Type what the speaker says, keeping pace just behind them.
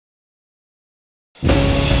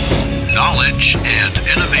Knowledge and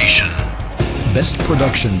innovation. Best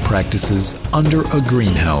production practices under a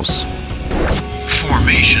greenhouse.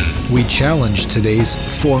 Formation. We challenge today's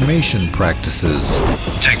formation practices.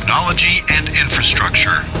 Technology and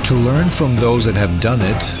infrastructure. To learn from those that have done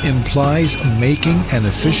it implies making an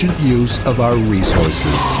efficient use of our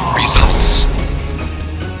resources. Results.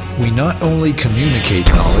 We not only communicate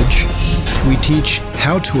knowledge, we teach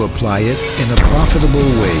how to apply it in a profitable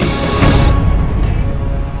way.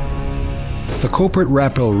 The Koppert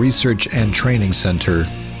Rapel Research and Training Center,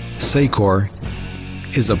 Ceickor,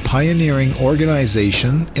 is a pioneering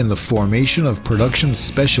organization in the formation of production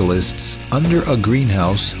specialists under a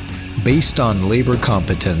greenhouse based on labor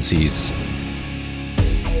competencies.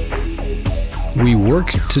 We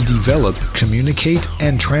work to develop, communicate,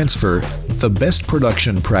 and transfer the best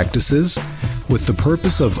production practices with the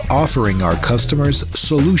purpose of offering our customers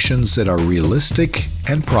solutions that are realistic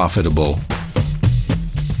and profitable.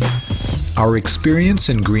 Our experience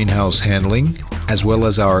in greenhouse handling, as well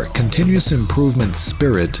as our continuous improvement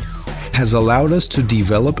spirit, has allowed us to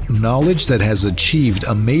develop knowledge that has achieved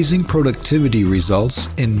amazing productivity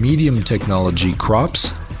results in medium technology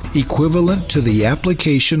crops, equivalent to the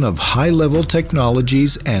application of high-level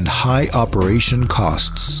technologies and high operation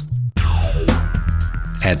costs.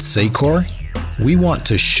 At Ceickor, we want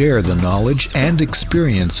to share the knowledge and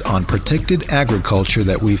experience on protected agriculture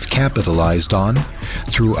that we've capitalized on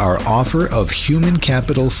through our offer of human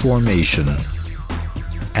capital formation.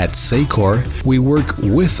 At Ceickor, we work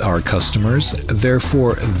with our customers,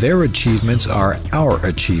 therefore their achievements are our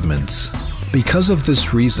achievements. Because of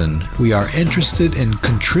this reason, we are interested in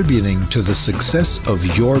contributing to the success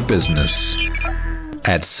of your business.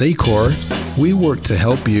 At Ceickor, we work to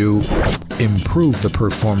help you improve the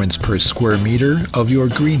performance per square meter of your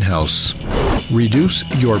greenhouse, reduce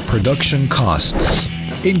your production costs,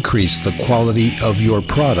 increase the quality of your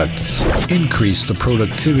products, increase the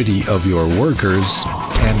productivity of your workers,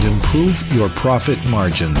 and improve your profit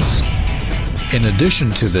margins. In addition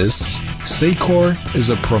to this, Ceickor is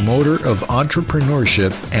a promoter of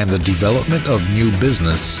entrepreneurship and the development of new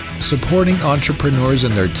business, supporting entrepreneurs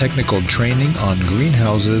in their technical training on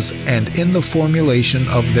greenhouses and in the formulation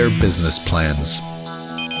of their business plans.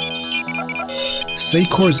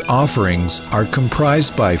 Ceickor's offerings are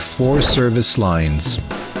comprised by 4 service lines: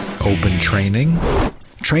 open training,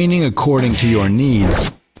 training according to your needs,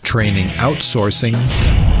 training outsourcing,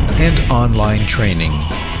 and online training.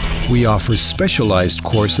 We offer specialized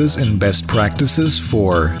courses in best practices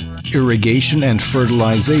for irrigation and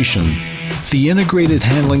fertilization, the integrated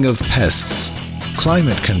handling of pests,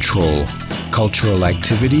 climate control, cultural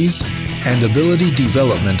activities, and ability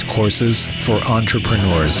development courses for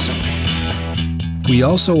entrepreneurs. We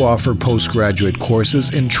also offer postgraduate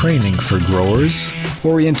courses in training for growers,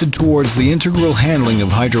 oriented towards the integral handling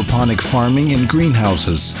of hydroponic farming in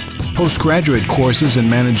greenhouses, postgraduate courses in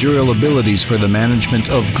managerial abilities for the management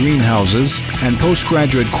of greenhouses, and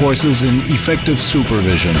postgraduate courses in effective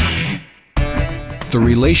supervision. The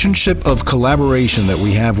relationship of collaboration that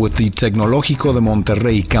we have with the Tecnológico de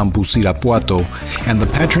Monterrey Campus Irapuato and the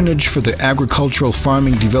patronage for the agricultural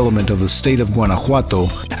farming development of the state of Guanajuato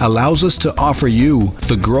allows us to offer you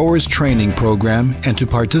the Growers Training Program and to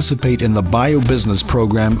participate in the Bio-Business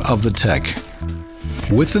Program of the Tech.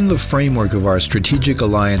 Within the framework of our strategic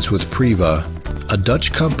alliance with Priva, a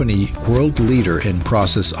Dutch company world leader in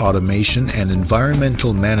process automation and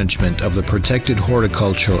environmental management of the protected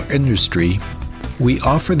horticultural industry, we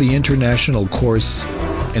offer the international course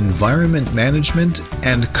Environment Management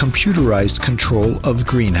and Computerized Control of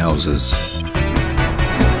Greenhouses.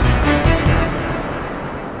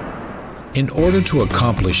 In order to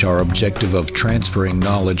accomplish our objective of transferring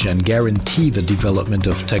knowledge and guarantee the development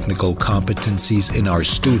of technical competencies in our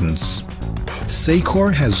students,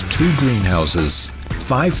 Ceickor has 2 greenhouses,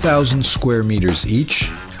 5,000 square meters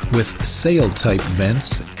each, with sail-type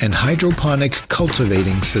vents and hydroponic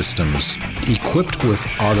cultivating systems, equipped with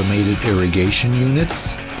automated irrigation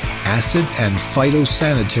units, acid and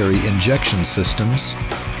phytosanitary injection systems,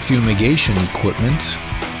 fumigation equipment,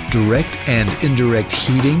 direct and indirect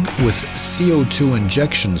heating with CO2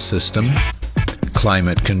 injection system,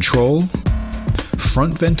 climate control,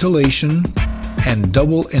 front ventilation, and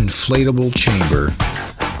double inflatable chamber.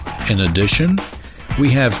 In addition, we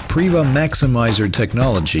have Priva Maximizer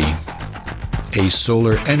technology, a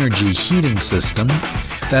solar energy heating system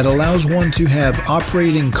that allows one to have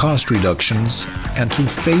operating cost reductions and to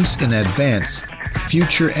face in advance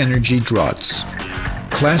future energy droughts.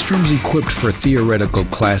 Classrooms equipped for theoretical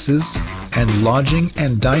classes, and lodging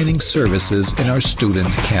and dining services in our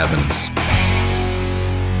student cabins.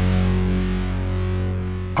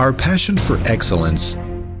 Our passion for excellence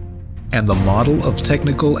and the model of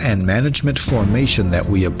technical and management formation that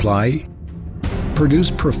we apply produce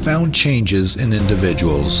profound changes in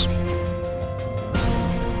individuals.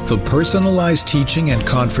 The personalized teaching and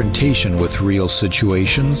confrontation with real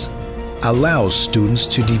situations allows students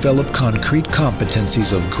to develop concrete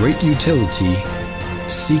competencies of great utility,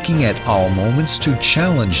 seeking at all moments to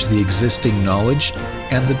challenge the existing knowledge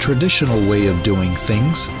and the traditional way of doing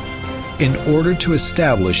things in order to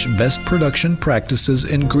establish best production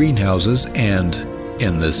practices in greenhouses and,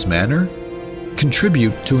 in this manner,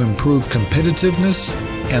 contribute to improve competitiveness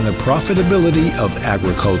and the profitability of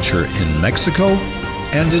agriculture in Mexico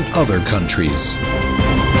and in other countries.